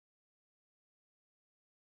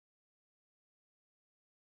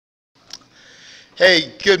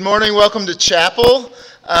Hey, good morning. Welcome to chapel.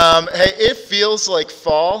 Hey, it feels like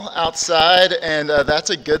fall outside, and that's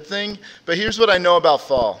a good thing. But here's what I know about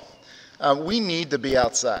fall. We need to be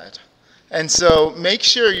outside. And so make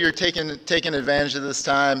sure you're taking advantage of this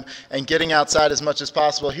time and getting outside as much as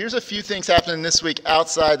possible. Here's a few things happening this week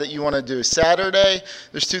outside that you want to do. Saturday,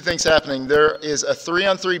 there's two things happening. There is a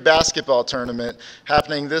 3-on-3 basketball tournament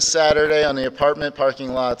happening this Saturday on the apartment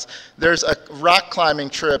parking lots. There's a rock climbing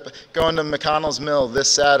trip going to McConnell's Mill this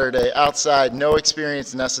Saturday outside, no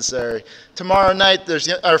experience necessary. Friday night, there's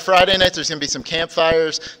going to be some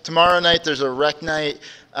campfires. Tomorrow night, there's a rec night.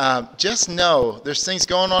 Just know there's things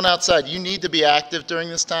going on outside. You need to be active during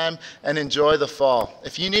this time and enjoy the fall.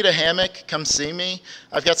 If you need a hammock, come see me.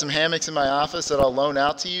 I've got some hammocks in my office that I'll loan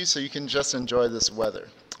out to you so you can just enjoy this weather.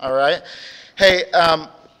 All right? Hey,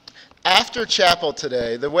 after chapel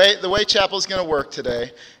today, the way chapel is going to work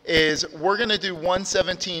today is we're going to do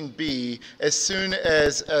 117B as soon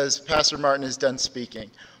as Pastor Martin is done speaking.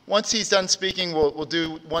 Once he's done speaking, we'll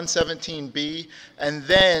do 117B, and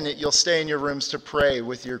then you'll stay in your rooms to pray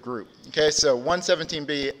with your group. Okay, so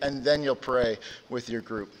 117B, and then you'll pray with your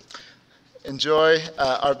group. Enjoy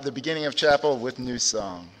the beginning of chapel with new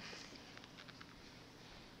song.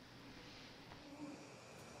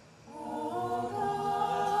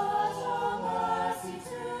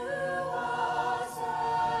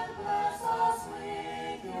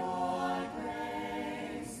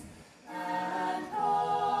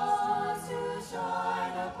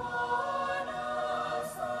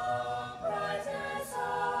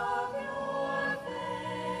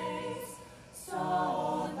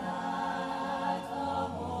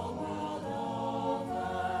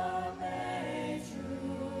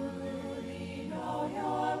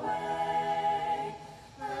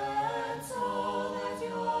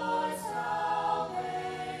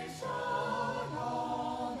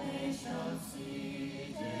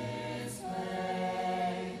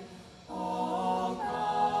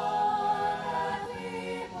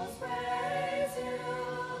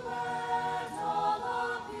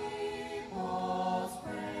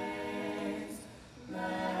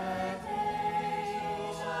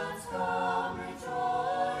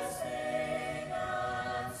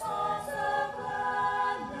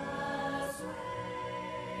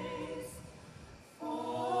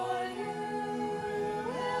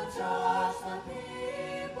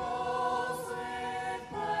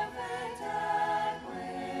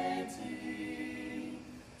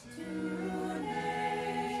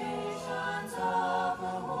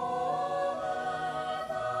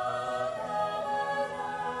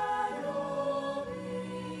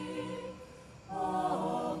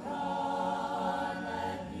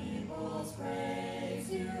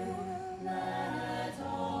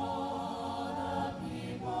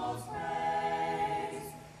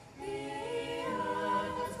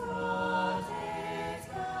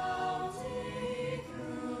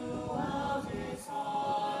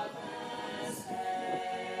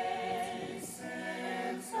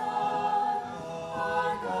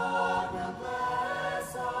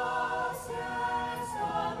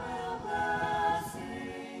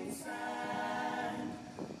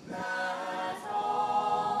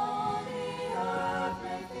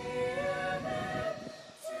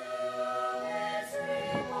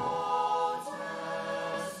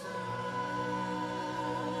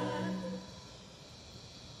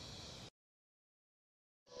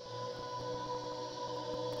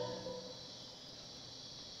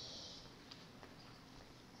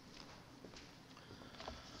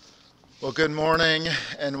 Well, good morning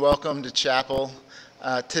and welcome to chapel.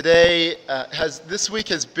 This week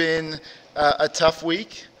has been a tough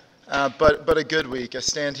week, but a good week. I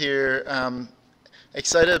stand here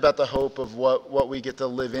excited about the hope of what we get to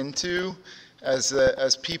live into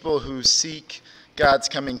as people who seek God's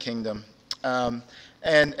coming kingdom. And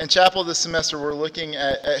chapel this semester, we're looking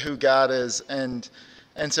at who God is, and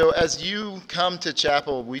so as you come to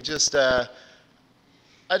chapel,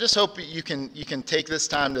 I just hope you can take this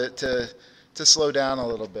time to slow down a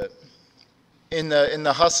little bit. In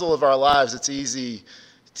the hustle of our lives, it's easy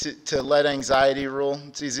to let anxiety rule.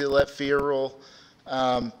 It's easy to let fear rule.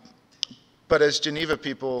 But as Geneva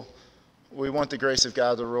people, we want the grace of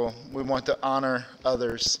God to rule. We want to honor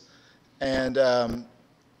others, and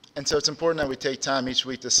so it's important that we take time each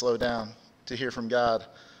week to slow down, to hear from God,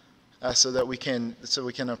 so that we can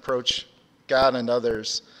approach God and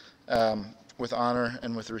others with honor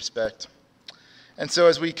and with respect. And so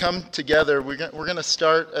as we come together, we're going to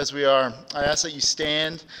start as we are. I ask that you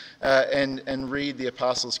stand and read the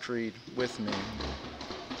Apostles' Creed with me.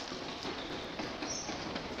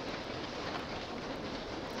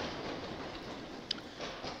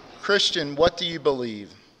 Christian, what do you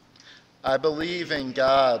believe? I believe in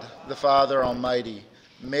God, the Father Almighty,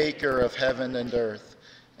 maker of heaven and earth,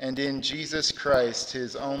 and in Jesus Christ,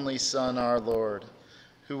 his only Son, our Lord,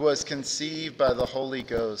 who was conceived by the Holy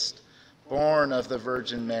Ghost, born of the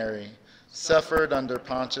Virgin Mary, suffered under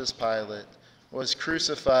Pontius Pilate, was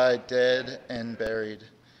crucified, dead, and buried.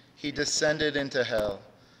 He descended into hell.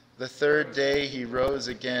 The third day he rose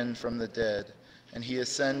again from the dead, and he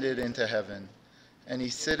ascended into heaven. And he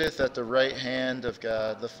sitteth at the right hand of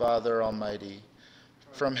God, the Father Almighty.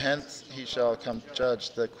 From hence he shall come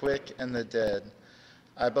judge the quick and the dead.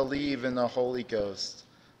 I believe in the Holy Ghost,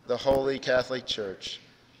 the Holy Catholic Church,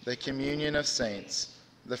 the communion of saints,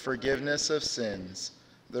 the forgiveness of sins,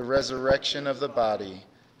 the resurrection of the body,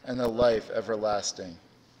 and the life everlasting.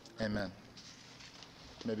 Amen.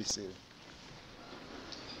 You may be seated.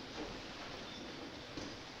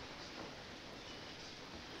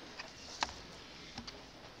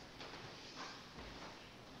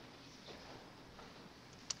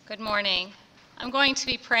 Good morning. I'm going to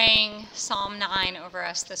be praying Psalm 9 over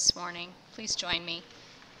us this morning. Please join me.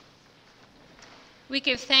 We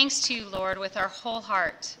give thanks to you, Lord, with our whole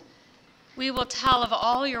heart. We will tell of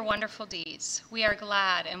all your wonderful deeds. We are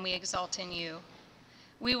glad and we exult in you.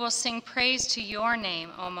 We will sing praise to your name,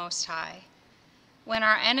 O Most High. When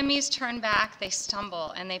our enemies turn back, they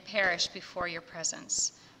stumble and they perish before your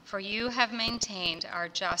presence. For you have maintained our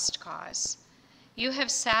just cause. You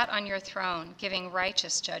have sat on your throne, giving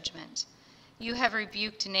righteous judgment. You have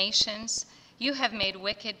rebuked nations. You have made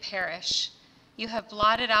wicked perish. You have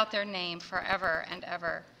blotted out their name forever and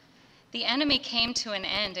ever. The enemy came to an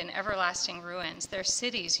end in everlasting ruins. Their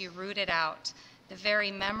cities you rooted out. The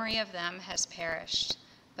very memory of them has perished.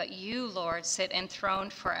 But you, Lord, sit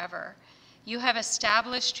enthroned forever. You have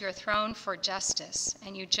established your throne for justice,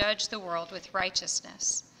 and you judge the world with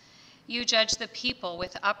righteousness. You judge the people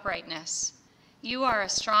with uprightness. You are a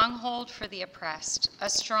stronghold for the oppressed, a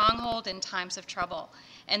stronghold in times of trouble,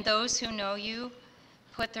 and those who know you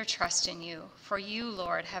put their trust in you. For you,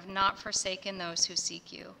 Lord, have not forsaken those who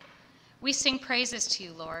seek you. We sing praises to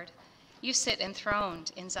you, Lord. You sit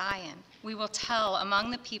enthroned in Zion. We will tell among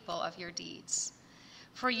the people of your deeds.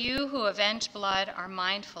 For you who avenge blood are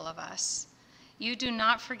mindful of us. You do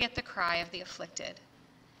not forget the cry of the afflicted.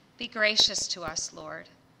 Be gracious to us, Lord.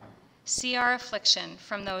 See our affliction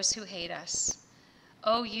from those who hate us.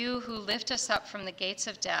 O you who lift us up from the gates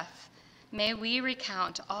of death, may we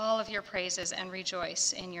recount all of your praises and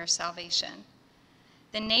rejoice in your salvation.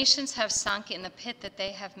 The nations have sunk in the pit that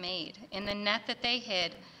they have made. In the net that they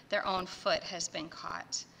hid, their own foot has been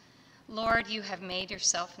caught. Lord, you have made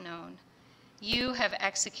yourself known. You have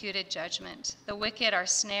executed judgment. The wicked are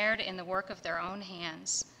snared in the work of their own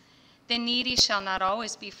hands. The needy shall not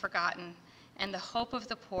always be forgotten, and the hope of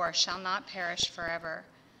the poor shall not perish forever.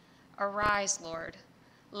 Arise, Lord.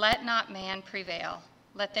 Let not man prevail.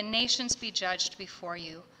 Let the nations be judged before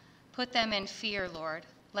you. Put them in fear, Lord.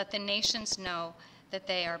 Let the nations know that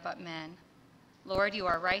they are but men. Lord, you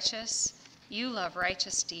are righteous. You love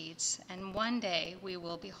righteous deeds, and one day we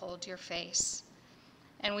will behold your face.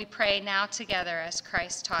 And we pray now together as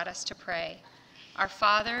Christ taught us to pray. Our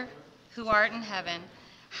Father, who art in heaven,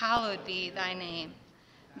 hallowed be thy name.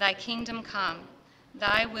 Thy kingdom come,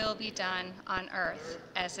 thy will be done on earth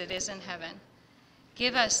as it is in heaven.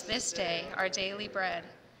 Give us this day our daily bread,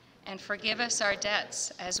 and forgive us our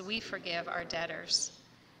debts as we forgive our debtors.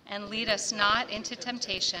 And lead us not into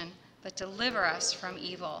temptation, but deliver us from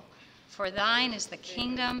evil. For thine is the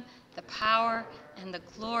kingdom, the power, and the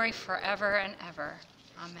glory forever and ever.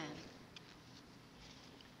 Amen.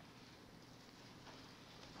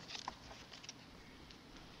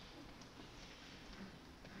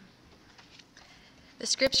 The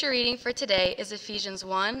scripture reading for today is Ephesians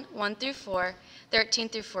 1, 1 through 4, 13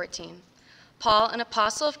 through 14. Paul, an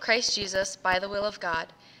apostle of Christ Jesus by the will of God,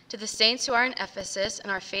 to the saints who are in Ephesus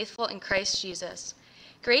and are faithful in Christ Jesus.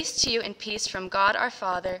 Grace to you and peace from God our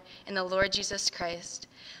Father and the Lord Jesus Christ.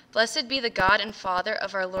 Blessed be the God and Father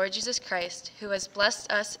of our Lord Jesus Christ, who has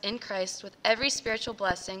blessed us in Christ with every spiritual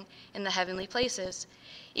blessing in the heavenly places,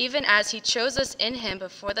 even as he chose us in him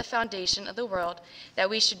before the foundation of the world, that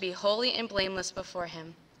we should be holy and blameless before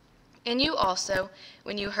him. In you also,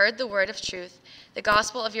 when you heard the word of truth, the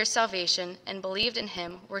gospel of your salvation, and believed in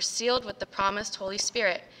him, were sealed with the promised Holy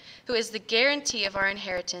Spirit, who is the guarantee of our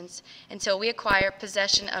inheritance until we acquire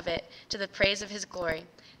possession of it to the praise of his glory.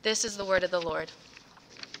 This is the word of the Lord.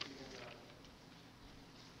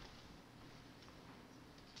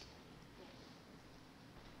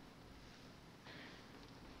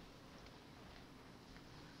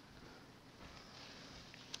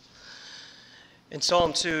 In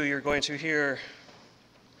Psalm 2, you're going to hear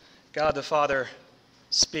God the Father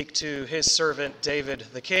speak to his servant David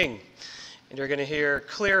the king. And you're going to hear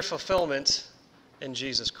clear fulfillment in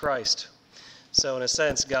Jesus Christ. So in a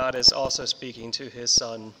sense, God is also speaking to his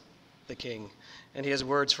son, the king. And he has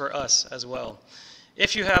words for us as well.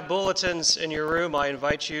 If you have bulletins in your room, I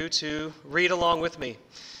invite you to read along with me.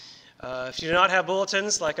 If you do not have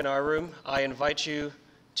bulletins, like in our room, I invite you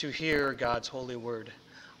to hear God's holy word.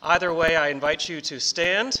 Either way, I invite you to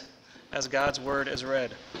stand as God's word is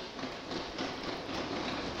read.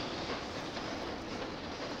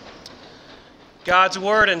 God's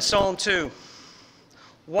word in Psalm 2.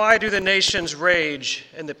 Why do the nations rage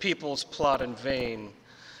and the peoples plot in vain?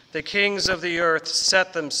 The kings of the earth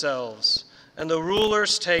set themselves, and the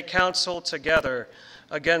rulers take counsel together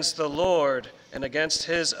against the Lord and against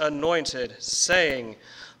his anointed, saying,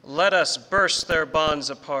 let us burst their bonds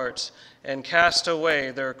apart and cast away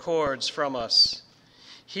their cords from us.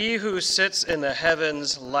 He who sits in the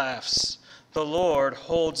heavens laughs. The Lord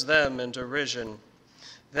holds them in derision.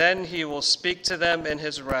 Then he will speak to them in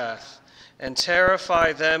his wrath and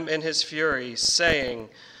terrify them in his fury, saying,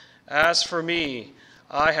 as for me,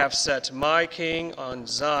 I have set my king on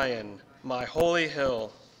Zion, my holy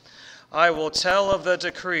hill. I will tell of the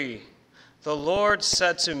decree. The Lord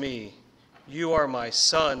said to me, you are my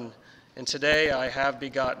son, and today I have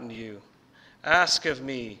begotten you. Ask of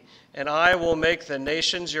me, and I will make the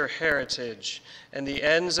nations your heritage, and the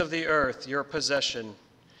ends of the earth your possession.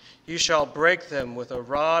 You shall break them with a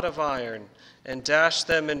rod of iron, and dash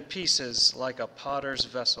them in pieces like a potter's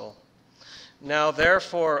vessel. Now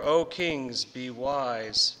therefore, O kings, be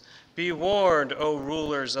wise. Be warned, O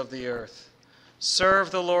rulers of the earth.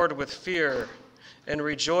 Serve the Lord with fear, and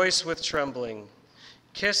rejoice with trembling.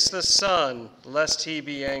 Kiss the Son, lest he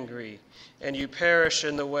be angry, and you perish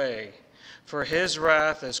in the way, for his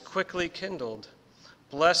wrath is quickly kindled.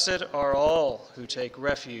 Blessed are all who take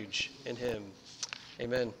refuge in him.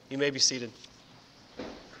 Amen. You may be seated.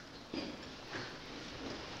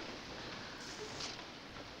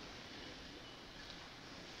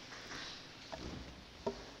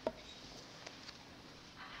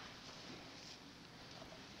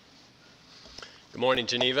 Good morning,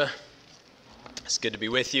 Geneva. It's good to be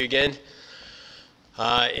with you again.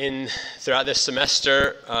 Throughout this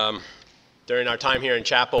semester, during our time here in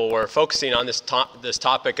chapel, we're focusing on this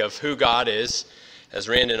topic of who God is. As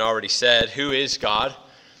Randon already said, who is God?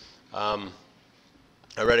 I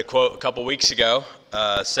read a quote a couple weeks ago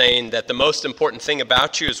saying that the most important thing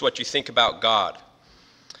about you is what you think about God.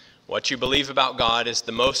 What you believe about God is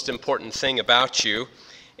the most important thing about you,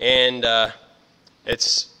 and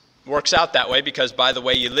it works out that way because by the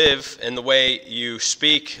way you live and the way you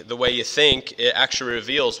speak, the way you think, it actually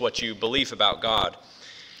reveals what you believe about God.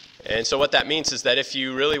 And so what that means is that if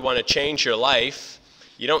you really want to change your life,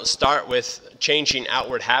 you don't start with changing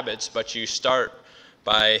outward habits, but you start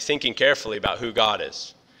by thinking carefully about who God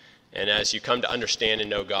is. And as you come to understand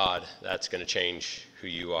and know God, that's going to change who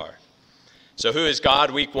you are. So who is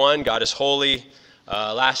God? Week 1, God is holy.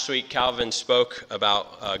 Last week, Calvin spoke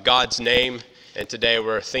about God's name, and today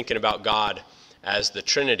we're thinking about God as the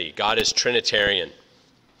Trinity. God is Trinitarian.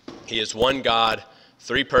 He is one God,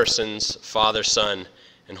 3 persons, Father, Son,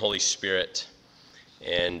 and Holy Spirit,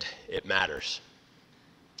 and it matters.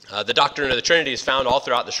 The doctrine of the Trinity is found all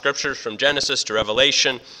throughout the Scriptures, from Genesis to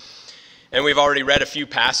Revelation, and we've already read a few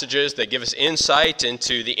passages that give us insight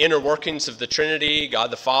into the inner workings of the Trinity, God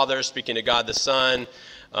the Father speaking to God the Son.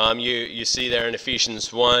 You see there in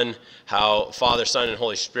Ephesians 1 how Father, Son, and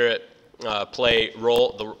Holy Spirit play a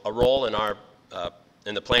role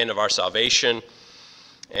in the plan of our salvation.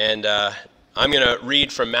 And I'm going to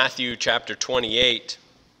read from Matthew chapter 28,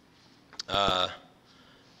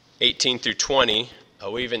 18 through 20.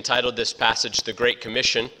 We've entitled this passage, The Great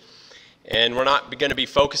Commission. And we're not going to be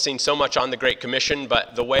focusing so much on the Great Commission,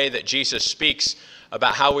 but the way that Jesus speaks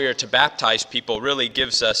about how we are to baptize people really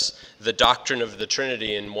gives us the doctrine of the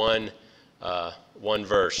Trinity in one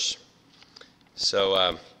verse.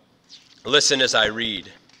 So listen as I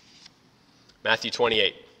read. Matthew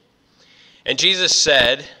 28. And Jesus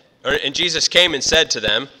came and said to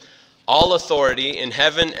them, all authority in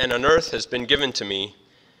heaven and on earth has been given to me.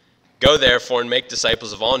 Go therefore and make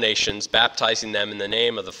disciples of all nations, baptizing them in the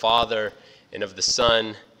name of the Father and of the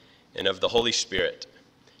Son and of the Holy Spirit,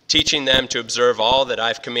 teaching them to observe all that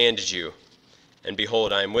I've commanded you. And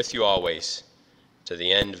behold, I am with you always to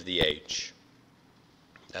the end of the age.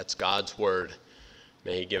 That's God's word.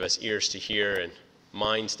 May he give us ears to hear and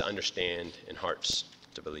minds to understand and hearts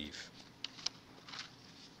to believe.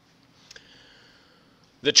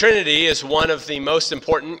 The Trinity is one of the most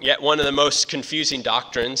important, yet one of the most confusing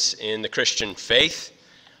doctrines in the Christian faith.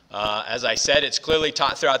 As I said, it's clearly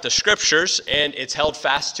taught throughout the Scriptures, and it's held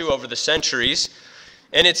fast to over the centuries.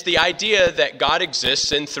 And it's the idea that God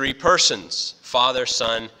exists in three persons: Father,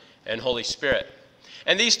 Son, and Holy Spirit.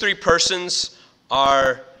 And these three persons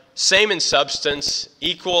are same in substance,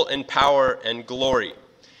 equal in power and glory,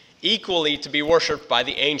 equally to be worshipped by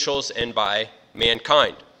the angels and by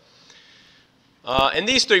mankind. And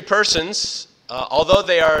these three persons, although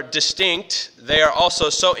they are distinct, they are also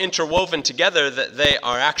so interwoven together that they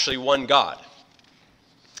are actually one God.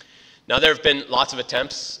 Now, there have been lots of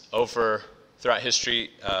attempts throughout history,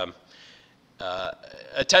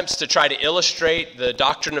 attempts to try to illustrate the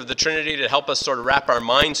doctrine of the Trinity, to help us sort of wrap our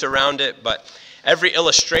minds around it, but every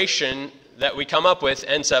illustration that we come up with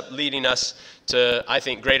ends up leading us to, I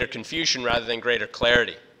think, greater confusion rather than greater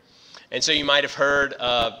clarity. And so you might have heard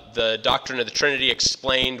the doctrine of the Trinity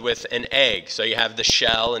explained with an egg. So you have the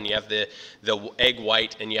shell, and you have the egg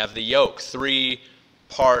white, and you have the yolk. 3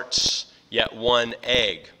 parts, yet one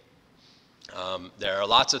egg. There are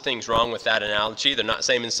lots of things wrong with that analogy. They're not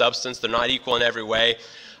same in substance. They're not equal in every way.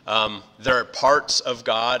 There are parts of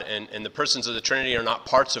God, and the persons of the Trinity are not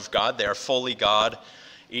parts of God. They are fully God.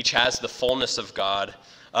 Each has the fullness of God.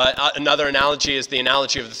 Another analogy is the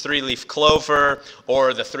analogy of the 3-leaf clover,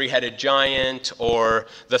 or the 3-headed giant, or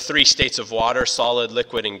the 3 states of water: solid,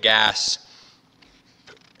 liquid, and gas.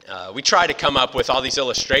 We try to come up with all these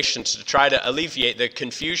illustrations to try to alleviate the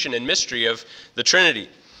confusion and mystery of the Trinity.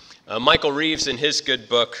 Michael Reeves, in his good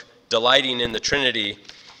book, Delighting in the Trinity,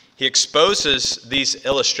 he exposes these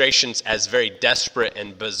illustrations as very desperate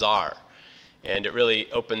and bizarre, and it really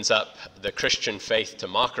opens up the Christian faith to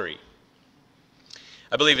mockery.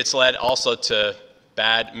 I believe it's led also to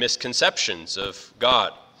bad misconceptions of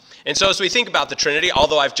God. And so as we think about the Trinity,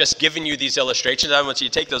 although I've just given you these illustrations, I want you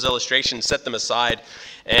to take those illustrations, set them aside,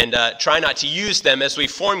 and try not to use them as we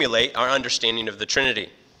formulate our understanding of the Trinity.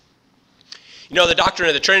 You know, the doctrine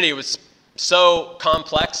of the Trinity was so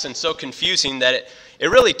complex and so confusing that it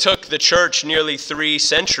really took the church nearly 3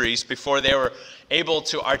 centuries before they were able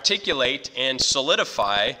to articulate and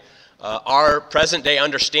solidify our present-day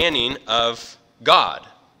understanding of God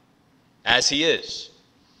as He is.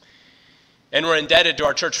 And we're indebted to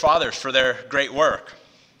our church fathers for their great work.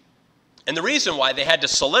 And the reason why they had to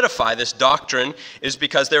solidify this doctrine is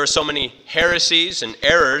because there were so many heresies and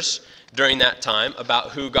errors during that time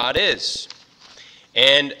about who God is.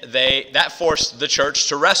 And that forced the church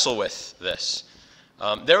to wrestle with this.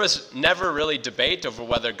 There was never really debate over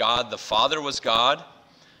whether God the Father was God.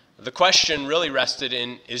 The question really rested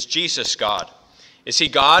in, is Jesus God? Is He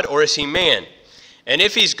God or is He man? And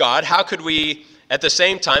if He's God, how could we at the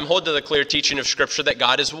same time hold to the clear teaching of Scripture that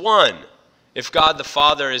God is one? If God the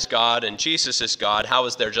Father is God and Jesus is God, how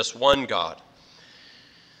is there just one God?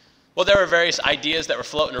 Well, there were various ideas that were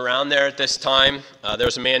floating around there at this time. There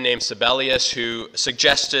was a man named Sabellius who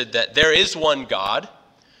suggested that there is one God,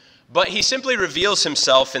 but He simply reveals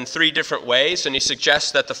Himself in 3 different ways, and he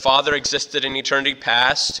suggests that the Father existed in eternity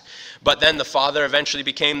past, but then the Father eventually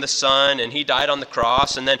became the Son, and He died on the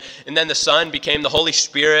cross, and then the Son became the Holy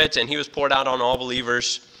Spirit, and He was poured out on all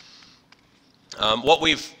believers. What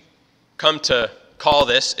we've come to call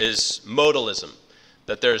this is modalism,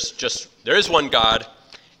 that there is one God,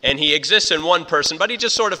 and He exists in one person, but He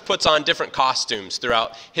just sort of puts on different costumes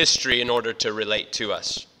throughout history in order to relate to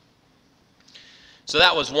us. So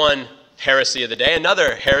that was one heresy of the day.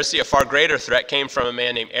 Another heresy, a far greater threat, came from a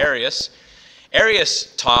man named Arius.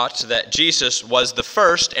 Arius taught that Jesus was the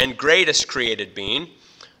first and greatest created being,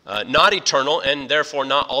 not eternal and therefore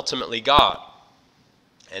not ultimately God.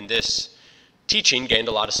 And this teaching gained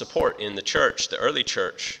a lot of support in the church, the early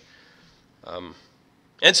church.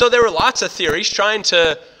 And so there were lots of theories trying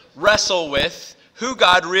to wrestle with who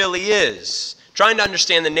God really is, trying to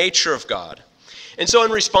understand the nature of God. And so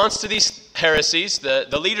in response to these heresies,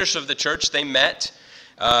 the leaders of the church, they met.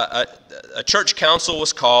 A church council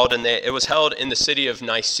was called, and it was held in the city of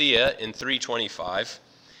Nicaea in 325.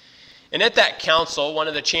 And at that council, one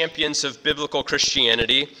of the champions of biblical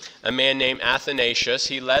Christianity, a man named Athanasius,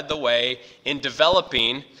 he led the way in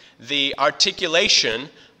developing the articulation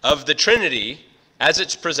of the Trinity as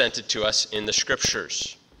it's presented to us in the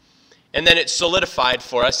Scriptures. And then it's solidified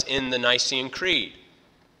for us in the Nicene Creed.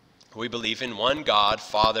 We believe in one God,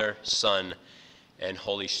 Father, Son, and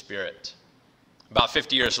Holy Spirit. About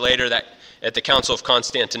 50 years later, at the Council of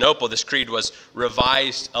Constantinople, this creed was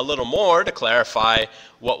revised a little more to clarify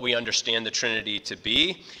what we understand the Trinity to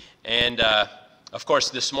be. And of course,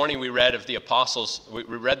 this morning we read of the Apostles. We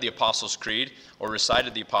read the Apostles' Creed, or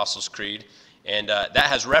recited the Apostles' Creed, and that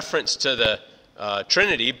has reference to the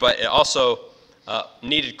Trinity, but it also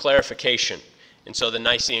needed clarification. And so the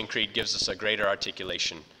Nicene Creed gives us a greater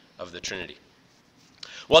articulation of the Trinity.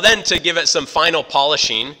 Well, then, to give it some final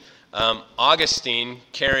polishing, Augustine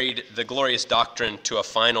carried the glorious doctrine to a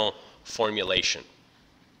final formulation.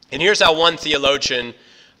 And here's how one theologian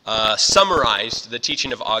summarized the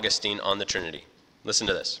teaching of Augustine on the Trinity. Listen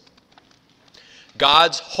to this.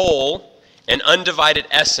 God's whole and undivided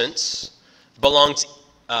essence belongs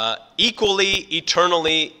equally,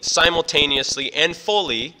 eternally, simultaneously, and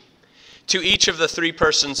fully to each of the three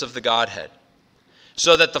persons of the Godhead,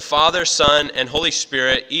 so that the Father, Son, and Holy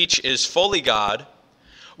Spirit each is fully God,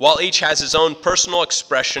 while each has his own personal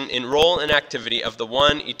expression in role and activity of the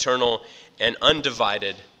one eternal and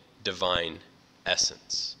undivided divine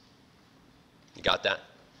essence. You got that?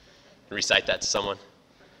 Recite that to someone.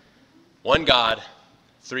 One God,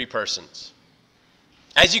 three persons.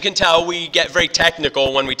 As you can tell, we get very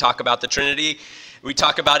technical when we talk about the Trinity. We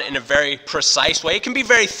talk about it in a very precise way. It can be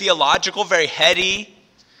very theological, very heady,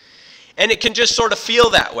 and it can just sort of feel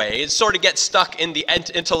that way. It sort of gets stuck in the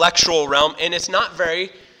intellectual realm, and it's not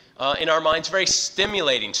very, in our minds, very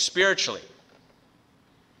stimulating spiritually.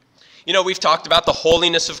 You know, we've talked about the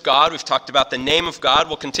holiness of God. We've talked about the name of God.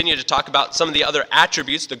 We'll continue to talk about some of the other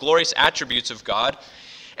attributes, the glorious attributes of God.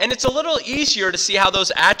 And it's a little easier to see how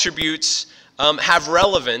those attributes have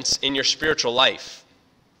relevance in your spiritual life.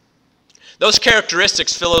 Those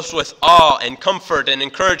characteristics fill us with awe and comfort and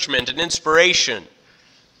encouragement and inspiration.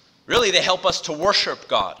 Really, they help us to worship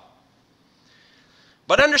God.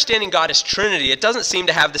 But understanding God as Trinity, it doesn't seem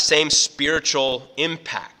to have the same spiritual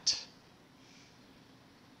impact.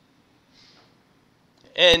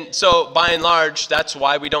 And so, by and large, that's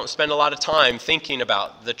why we don't spend a lot of time thinking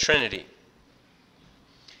about the Trinity.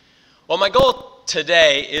 Well, my goal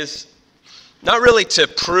today is not really to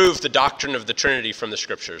prove the doctrine of the Trinity from the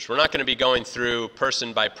Scriptures. We're not going to be going through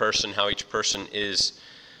person by person how each person is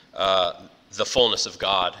the fullness of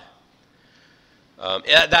God.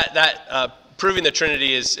 Proving the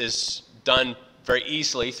Trinity is done very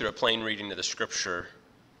easily through a plain reading of the Scripture.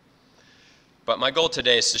 But my goal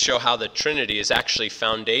today is to show how the Trinity is actually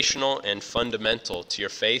foundational and fundamental to your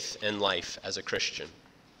faith and life as a Christian.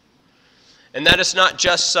 And that it's not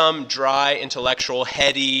just some dry, intellectual,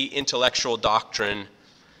 heady, intellectual doctrine,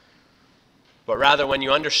 but rather when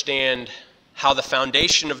you understand how the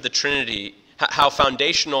foundation of the Trinity, how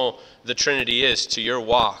foundational the Trinity is to your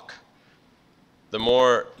walk, the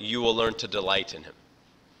more you will learn to delight in Him,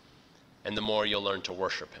 and the more you'll learn to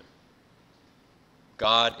worship Him.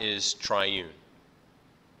 God is triune,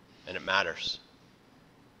 and it matters.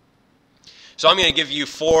 So I'm going to give you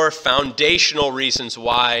 4 foundational reasons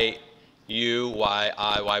why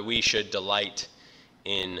we should delight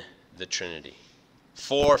in the Trinity.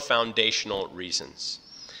 4 foundational reasons.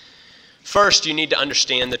 First, you need to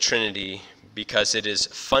understand the Trinity because it is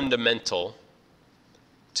fundamental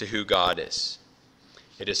to who God is.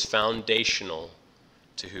 It is foundational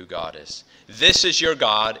to who God is. This is your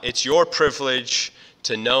God. It's your privilege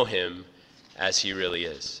to know Him as He really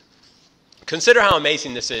is. Consider how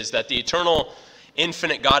amazing this is, that the eternal,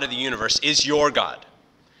 infinite God of the universe is your God.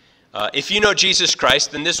 If you know Jesus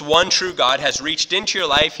Christ, then this one true God has reached into your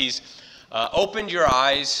life. He's opened your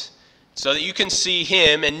eyes so that you can see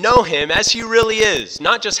Him and know Him as He really is,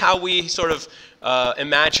 not just how we sort of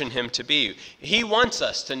imagine Him to be. He wants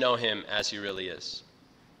us to know Him as He really is.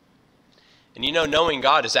 And you know, knowing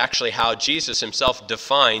God is actually how Jesus Himself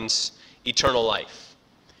defines eternal life.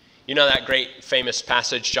 You know that great famous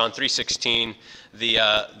passage, John 3:16,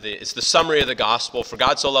 it's the summary of the gospel. For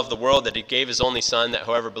God so loved the world that He gave His only Son, that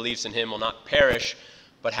whoever believes in Him will not perish,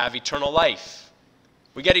 but have eternal life.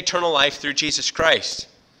 We get eternal life through Jesus Christ.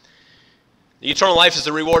 The eternal life is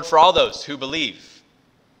the reward for all those who believe.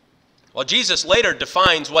 Well, Jesus later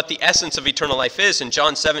defines what the essence of eternal life is. In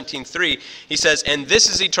John 17:3, He says, "And this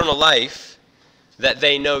is eternal life, that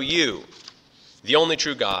they know you, the only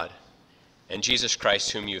true God, and Jesus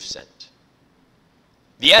Christ whom you've sent."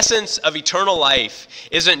 The essence of eternal life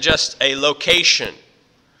isn't just a location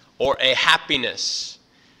or a happiness.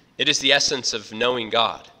 It is the essence of knowing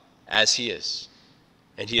God as He is,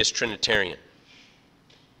 and He is Trinitarian.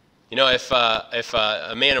 You know, if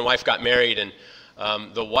a man and wife got married and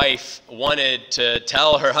the wife wanted to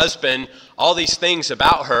tell her husband all these things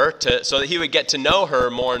about her so that he would get to know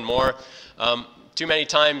her more and more, too many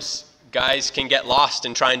times guys can get lost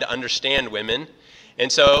in trying to understand women.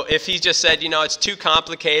 And so if he just said, it's too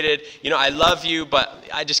complicated, I love you, but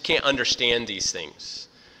I just can't understand these things.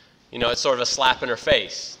 It's sort of a slap in her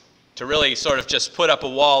face to really sort of just put up a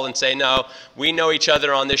wall and say, no, we know each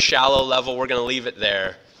other on this shallow level, we're going to leave it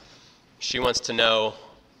there. She wants to know,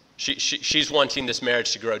 she's wanting this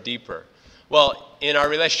marriage to grow deeper. Well, in our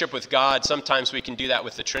relationship with God, sometimes we can do that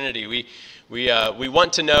with the Trinity. We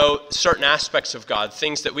want to know certain aspects of God,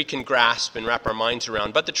 things that we can grasp and wrap our minds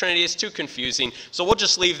around. But the Trinity is too confusing, so we'll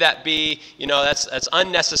just leave that be. That's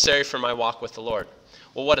unnecessary for my walk with the Lord.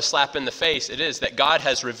 Well, what a slap in the face it is that God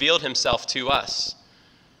has revealed himself to us.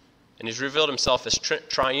 And he's revealed himself as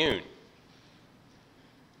triune.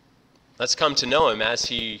 Let's come to know him as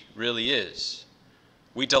he really is.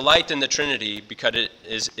 We delight in the Trinity because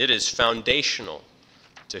it is foundational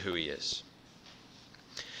to who he is.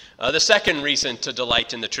 The second reason to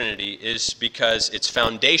delight in the Trinity is because it's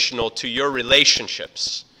foundational to your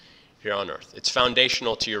relationships here on earth. It's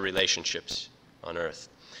foundational to your relationships on earth.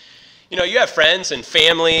 You have friends and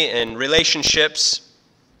family and relationships,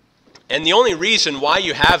 and the only reason why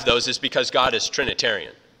you have those is because God is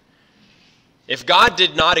Trinitarian. If God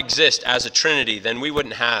did not exist as a Trinity, then we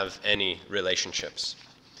wouldn't have any relationships.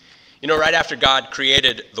 Right after God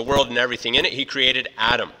created the world and everything in it, he created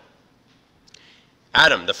Adam.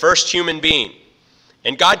 Adam, the first human being.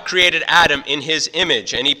 And God created Adam in his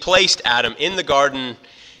image, and he placed Adam in the garden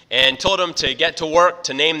and told him to get to work,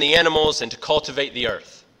 to name the animals, and to cultivate the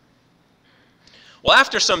earth. Well,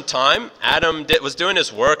 after some time, Adam was doing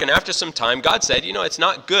his work, and after some time, God said, it's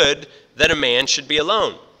not good that a man should be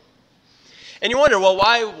alone. And you wonder, well,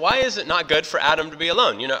 why is it not good for Adam to be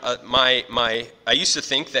alone? I used to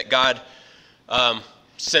think that God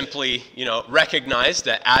simply, recognized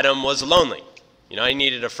that Adam was lonely. He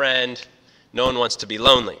needed a friend. No one wants to be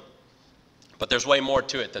lonely. But there's way more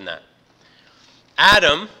to it than that.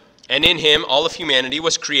 Adam, and in him all of humanity,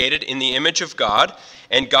 was created in the image of God,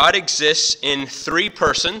 and God exists in three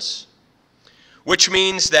persons, which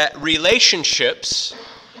means that relationships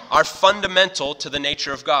are fundamental to the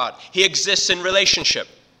nature of God. He exists in relationship.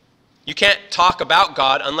 You can't talk about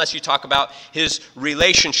God unless you talk about his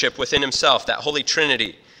relationship within himself, that Holy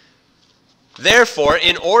Trinity. Therefore,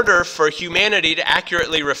 in order for humanity to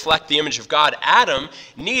accurately reflect the image of God, Adam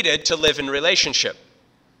needed to live in relationship.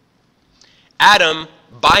 Adam,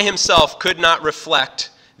 by himself, could not reflect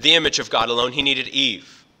the image of God alone. He needed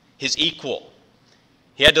Eve, his equal.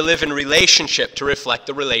 He had to live in relationship to reflect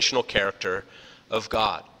the relational character of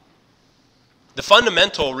God. The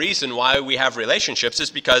fundamental reason why we have relationships is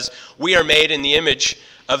because we are made in the image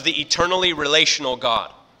of the eternally relational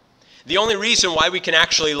God. The only reason why we can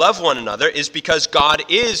actually love one another is because God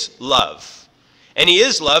is love. And he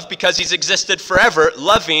is love because he's existed forever,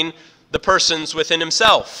 loving the persons within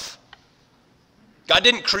himself. God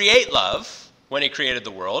didn't create love when he created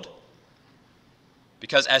the world,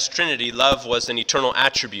 because as Trinity, love was an eternal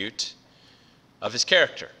attribute of his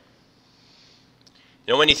character.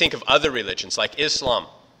 When you think of other religions like Islam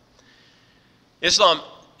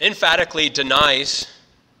emphatically denies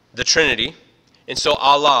the Trinity, and so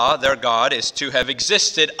Allah, their God, is to have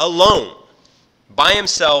existed alone by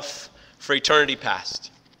himself for eternity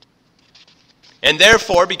past. And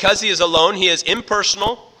therefore, because he is alone, he is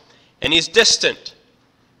impersonal and he's distant.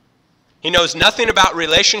 He knows nothing about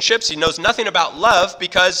relationships. He knows nothing about love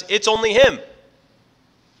because it's only him.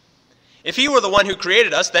 If he were the one who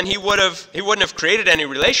created us, then he wouldn't have created any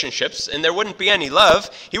relationships and there wouldn't be any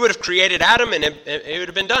love. He would have created Adam and it would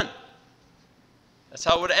have been done. That's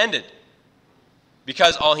how it would have ended.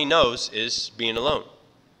 Because all he knows is being alone.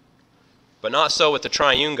 But not so with the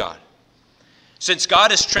triune God. Since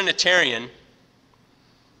God is Trinitarian,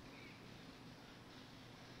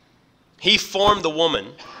 he formed the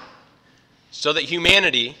woman so that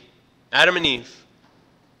humanity, Adam and Eve,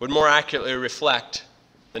 would more accurately reflect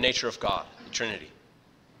the nature of God, the Trinity.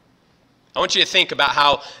 I want you to think about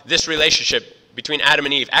how this relationship between Adam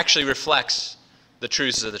and Eve actually reflects the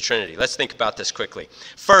truths of the Trinity. Let's think about this quickly.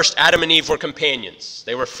 First, Adam and Eve were companions.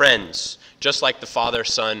 They were friends, just like the Father,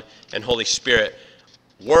 Son, and Holy Spirit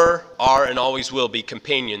were, are, and always will be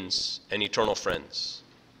companions and eternal friends.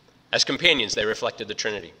 As companions, they reflected the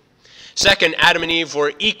Trinity. Second, Adam and Eve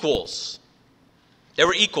were equals. They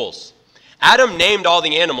were equals. Adam named all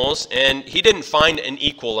the animals, and he didn't find an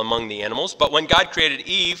equal among the animals, but when God created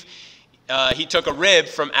Eve, he took a rib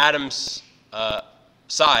from Adam's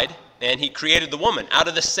side, and he created the woman out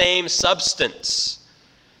of the same substance.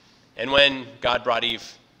 And when God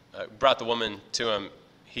brought the woman to him,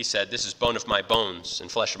 he said, "This is bone of my bones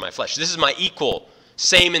and flesh of my flesh." This is my equal,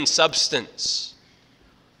 same in substance.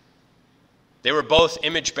 They were both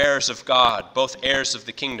image bearers of God, both heirs of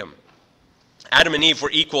the kingdom. Adam and Eve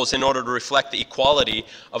were equals in order to reflect the equality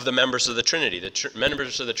of the members of the Trinity. The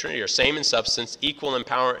members of the Trinity are same in substance, equal in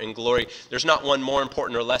power and glory. There's not one more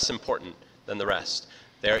important or less important than the rest.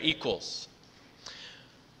 They are equals.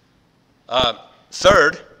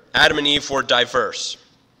 Third, Adam and Eve were diverse.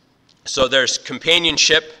 So there's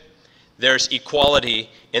companionship, there's equality,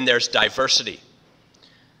 and there's diversity.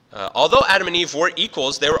 Although Adam and Eve were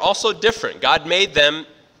equals, they were also different. God made them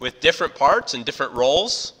with different parts and different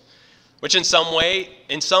roles, which in some way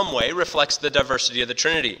reflects the diversity of the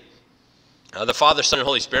Trinity. The Father, Son, and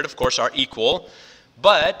Holy Spirit, of course, are equal,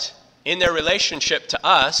 but in their relationship to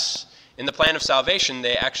us, in the plan of salvation,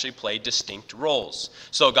 they actually play distinct roles.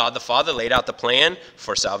 So God the Father laid out the plan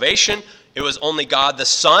for salvation. It was only God the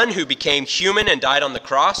Son who became human and died on the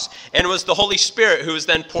cross, and it was the Holy Spirit who was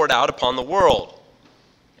then poured out upon the world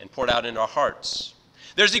and poured out into our hearts.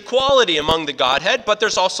 There's equality among the Godhead, but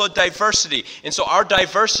there's also diversity. And so our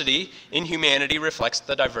diversity in humanity reflects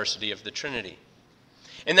the diversity of the Trinity.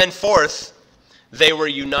 And then fourth, they were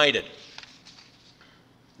united.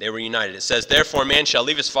 They were united. It says, therefore, man shall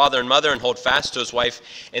leave his father and mother and hold fast to his wife,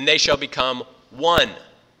 and they shall become one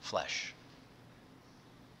flesh.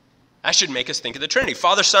 That should make us think of the Trinity.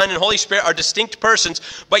 Father, Son, and Holy Spirit are distinct persons,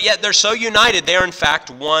 but yet they're so united, they are in fact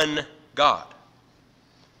one God.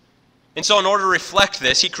 And so in order to reflect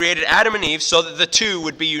this, he created Adam and Eve so that the two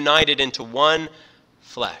would be united into one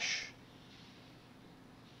flesh.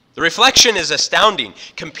 The reflection is astounding.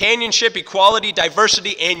 Companionship, equality,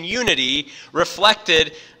 diversity, and unity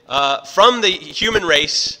reflected from the human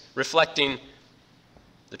race, reflecting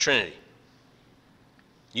the Trinity.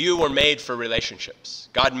 You were made for relationships.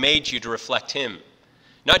 God made you to reflect him.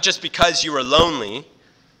 Not just because you were lonely,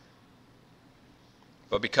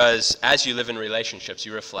 but because as you live in relationships,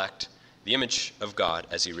 you reflect the image of God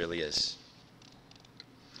as he really is.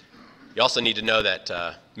 You also need to know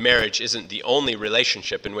that marriage isn't the only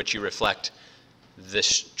relationship in which you reflect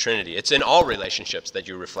this Trinity. It's in all relationships that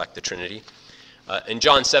you reflect the Trinity. In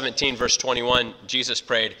John 17, verse 21, Jesus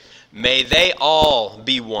prayed, may they all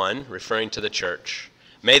be one, referring to the church.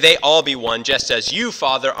 May they all be one, just as you,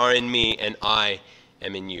 Father, are in me and I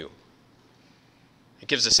am in you. It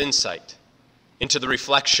gives us insight into the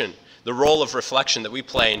reflection, the role of reflection that we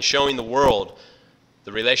play in showing the world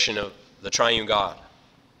the relation of the triune God.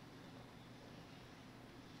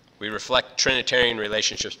 We reflect Trinitarian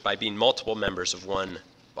relationships by being multiple members of one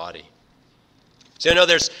body. So you know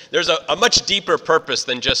there's a much deeper purpose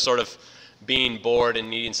than just sort of being bored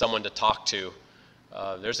and needing someone to talk to.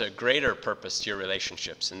 There's a greater purpose to your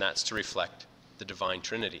relationships, and that's to reflect the divine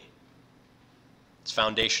Trinity. It's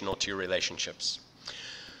foundational to your relationships.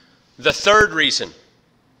 The third reason,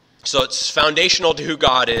 so it's foundational to who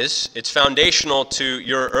God is, it's foundational to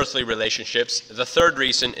your earthly relationships. The third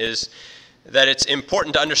reason is that it's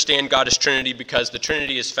important to understand God as Trinity because the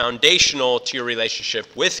Trinity is foundational to your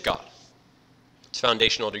relationship with God. It's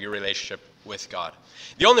foundational to your relationship with God.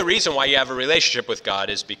 The only reason why you have a relationship with God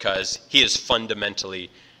is because he is fundamentally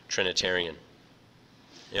Trinitarian.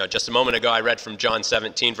 You know, just a moment ago I read from John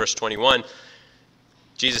 17, verse 21.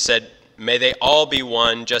 Jesus said, may they all be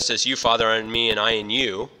one, just as you, Father, are in me and I in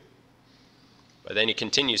you. But then he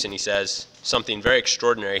continues and he says something very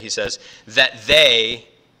extraordinary. He says, that they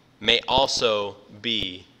may also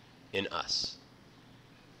be in us.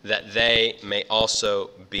 That they may also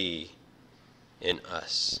be in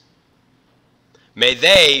us. May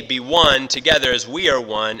they be one together as we are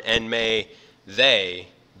one, and may they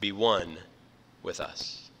be one with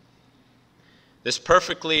us. This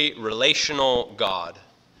perfectly relational God,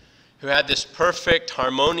 who had this perfect,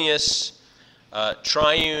 harmonious,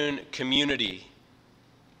 triune community,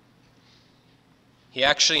 he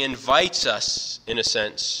actually invites us, in a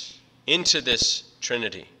sense, into this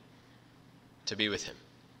Trinity to be with him.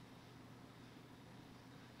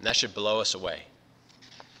 And that should blow us away.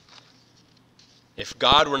 If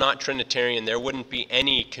God were not Trinitarian, there wouldn't be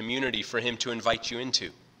any community for him to invite you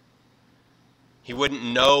into. He wouldn't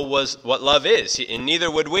know what love is, and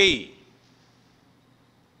neither would we.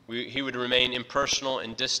 He would remain impersonal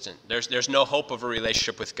and distant. There's no hope of a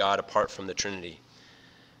relationship with God apart from the Trinity.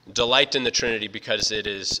 Delight in the Trinity because it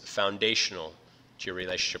is foundational to your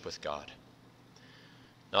relationship with God.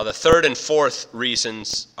 Now, the third and fourth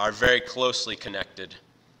reasons are very closely connected.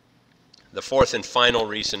 The fourth and final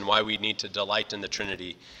reason why we need to delight in the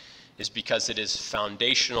Trinity is because it is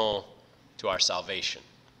foundational to our salvation.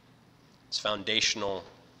 It's foundational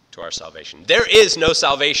to our salvation. There is no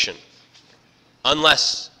salvation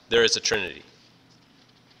unless there is a Trinity.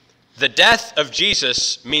 The death of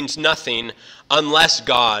Jesus means nothing unless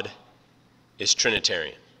God is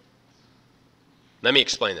Trinitarian. Let me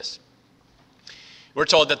explain this. We're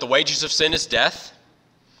told that the wages of sin is death.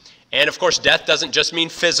 And of course, death doesn't just mean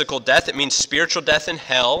physical death, it means spiritual death in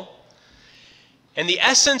hell. And the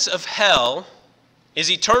essence of hell is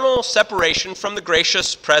eternal separation from the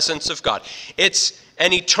gracious presence of God. It's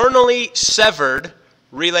an eternally severed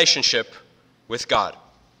relationship with God.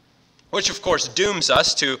 which of course dooms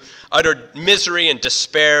us to utter misery and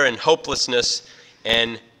despair and hopelessness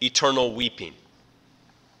and eternal weeping.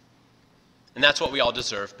 And that's what we all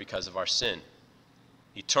deserve because of our sin.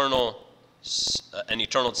 An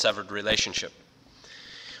eternal severed relationship.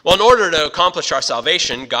 Well, in order to accomplish our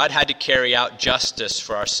salvation, God had to carry out justice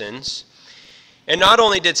for our sins. And not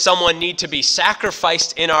only did someone need to be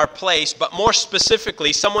sacrificed in our place, but more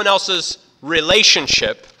specifically, someone else's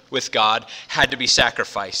relationship with God had to be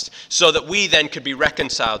sacrificed so that we then could be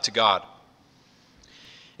reconciled to God.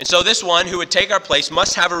 And so this one who would take our place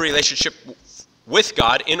must have a relationship with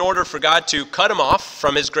God in order for God to cut him off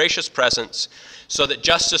from his gracious presence so that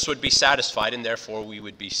justice would be satisfied and therefore we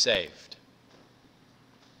would be saved.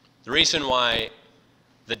 The reason why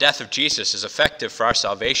the death of Jesus is effective for our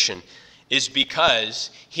salvation is because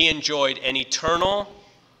he enjoyed an eternal,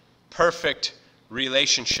 perfect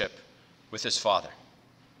relationship with his Father.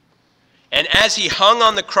 And as he hung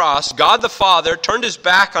on the cross, God the Father turned his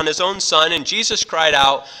back on his own Son, and Jesus cried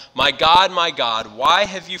out, my God, why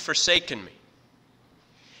have you forsaken me?"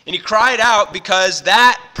 And he cried out because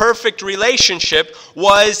that perfect relationship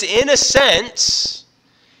was, in a sense,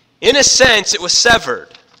 it was severed.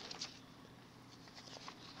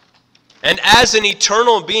 And as an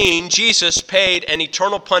eternal being, Jesus paid an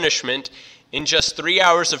eternal punishment in just 3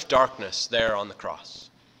 hours of darkness there on the cross.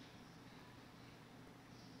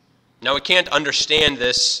 Now, we can't understand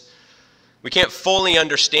this. We can't fully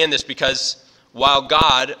understand this because while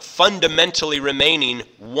God fundamentally remaining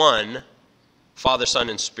one, Father, Son,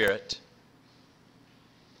 and Spirit,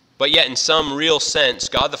 but yet in some real sense,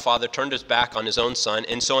 God the Father turned his back on his own Son,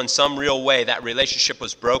 and so in some real way, that relationship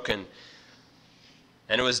was broken.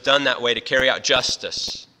 And it was done that way to carry out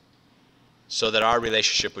justice so that our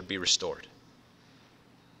relationship would be restored.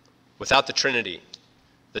 Without the Trinity,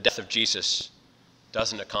 the death of Jesus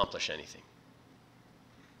doesn't accomplish anything.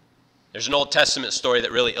 There's an Old Testament story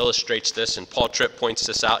that really illustrates this, and Paul Tripp points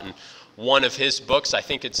this out in one of his books. I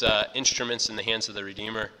think it's Instruments in the Hands of the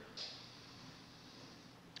Redeemer.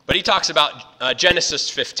 But he talks about Genesis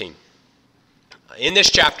 15. In this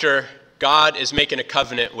chapter, God is making a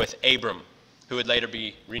covenant with Abram, who would later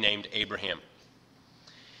be renamed Abraham.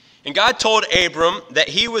 And God told Abram that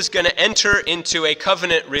he was going to enter into a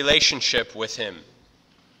covenant relationship with him.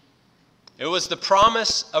 It was the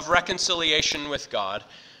promise of reconciliation with God,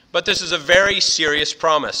 but this is a very serious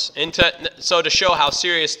promise. And so to show how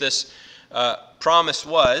serious this promise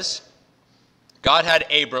was, God had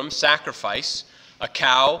Abram sacrifice a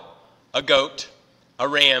cow, a goat, a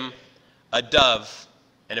ram, a dove,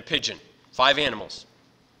 and a pigeon, 5 animals.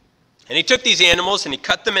 And he took these animals and he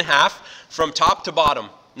cut them in half from top to bottom,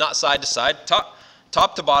 not side to side,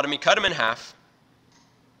 top to bottom. He cut them in half.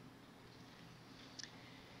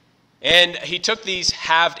 And he took these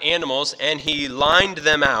halved animals and he lined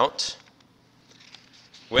them out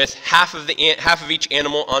with half of each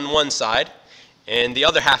animal on one side and the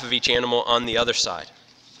other half of each animal on the other side.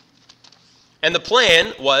 And the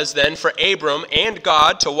plan was then for Abram and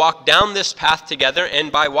God to walk down this path together,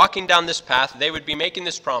 and by walking down this path, they would be making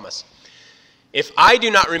this promise. If I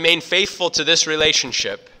do not remain faithful to this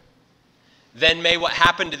relationship, then may what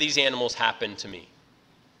happened to these animals happen to me.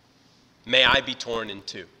 May I be torn in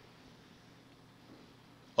two.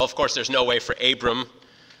 Well, of course, there's no way for Abram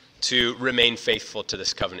to remain faithful to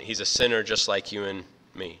this covenant. He's a sinner just like you and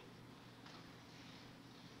me.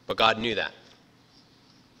 But God knew that.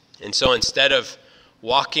 And so instead of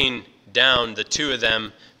walking down, the two of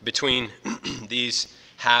them, between these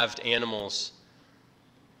halved animals,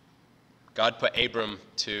 God put Abram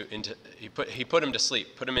he put him to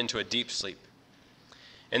sleep, put him into a deep sleep.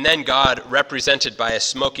 And then God, represented by a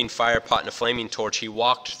smoking fire pot and a flaming torch, he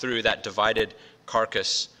walked through that divided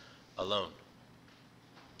carcass alone.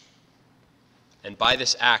 And by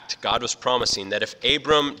this act, God was promising that if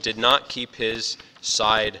Abram did not keep his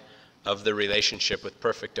side of the relationship with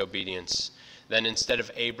perfect obedience, then instead of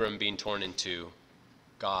Abram being torn in two,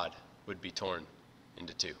 God would be torn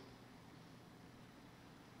into two.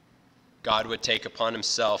 God would take upon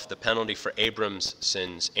himself the penalty for Abram's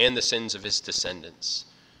sins and the sins of his descendants,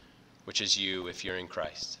 which is you if you're in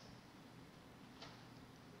Christ.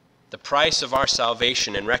 The price of our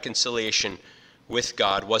salvation and reconciliation with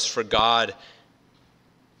God was for God,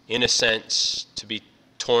 in a sense, to be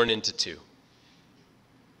torn into two.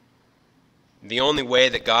 The only way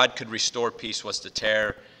that God could restore peace was to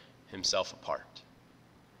tear himself apart.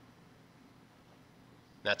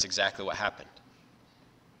 That's exactly what happened.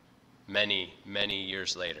 Many, many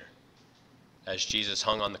years later, as Jesus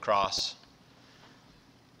hung on the cross,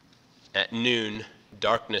 at noon,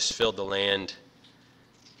 darkness filled the land,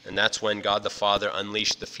 and that's when God the Father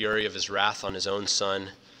unleashed the fury of his wrath on his own Son,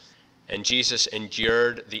 And Jesus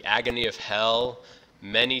endured the agony of hell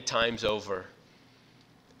many times over.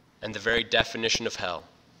 And the very definition of hell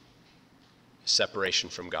is separation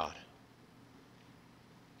from God.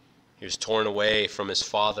 He was torn away from his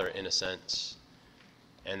Father in a sense.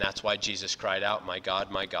 And that's why Jesus cried out, my God,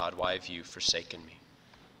 why have you forsaken me?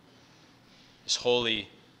 This holy,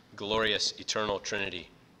 glorious, eternal Trinity,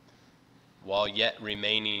 while yet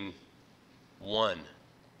remaining one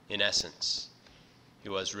in essence, he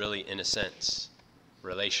was really, in a sense,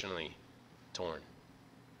 relationally torn.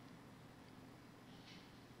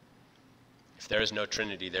 If there is no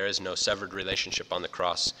Trinity, there is no severed relationship on the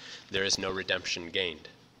cross. There is no redemption gained.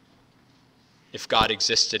 If God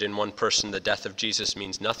existed in one person, the death of Jesus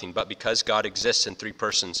means nothing. But because God exists in three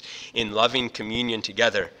persons, in loving communion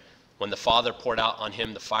together, when the Father poured out on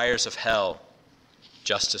him the fires of hell,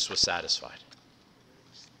 justice was satisfied.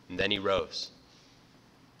 And then he rose,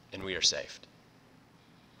 and we are saved.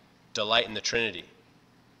 Delight in the Trinity,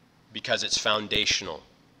 because it's foundational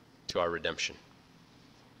to our redemption.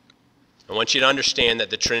 I want you to understand that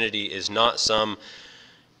the Trinity is not some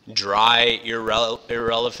dry,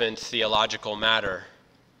 irrelevant theological matter,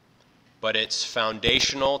 but it's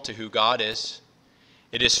foundational to who God is.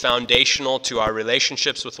 It is foundational to our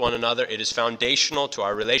relationships with one another. It is foundational to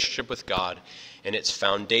our relationship with God, and it's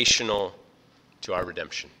foundational to our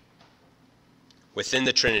redemption. Within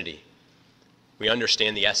the Trinity, we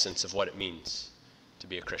understand the essence of what it means to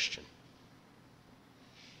be a Christian.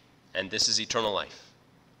 And this is eternal life,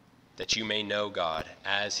 that you may know God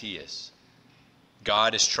as he is.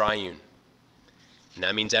 God is triune, and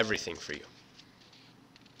that means everything for you.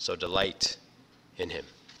 So delight in him.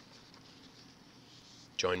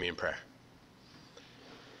 Join me in prayer.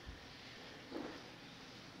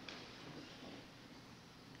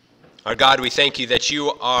 Our God, we thank you that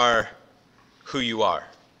you are who you are.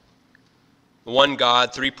 One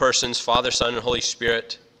God, three persons, Father, Son, and Holy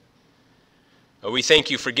Spirit. We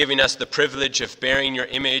thank you for giving us the privilege of bearing your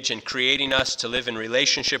image and creating us to live in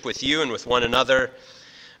relationship with you and with one another.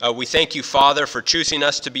 We thank you, Father, for choosing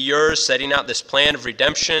us to be yours, setting out this plan of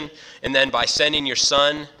redemption, and then by sending your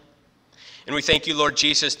Son. And we thank you, Lord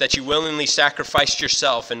Jesus, that you willingly sacrificed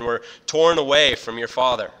yourself and were torn away from your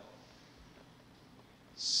Father,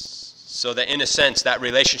 so that in a sense that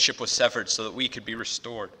relationship was severed so that we could be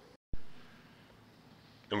restored.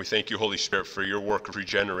 And we thank you, Holy Spirit, for your work of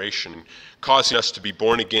regeneration, causing us to be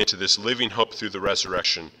born again to this living hope through the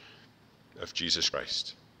resurrection of Jesus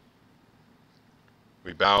Christ.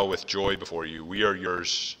 We bow with joy before you. We are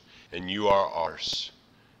yours, and you are ours,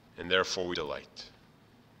 and therefore we delight.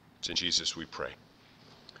 It's in Jesus we pray.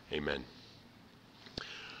 Amen.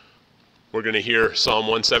 We're going to hear Psalm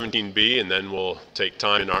 117b, and then we'll take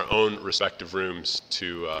time in our own respective rooms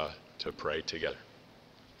to pray together.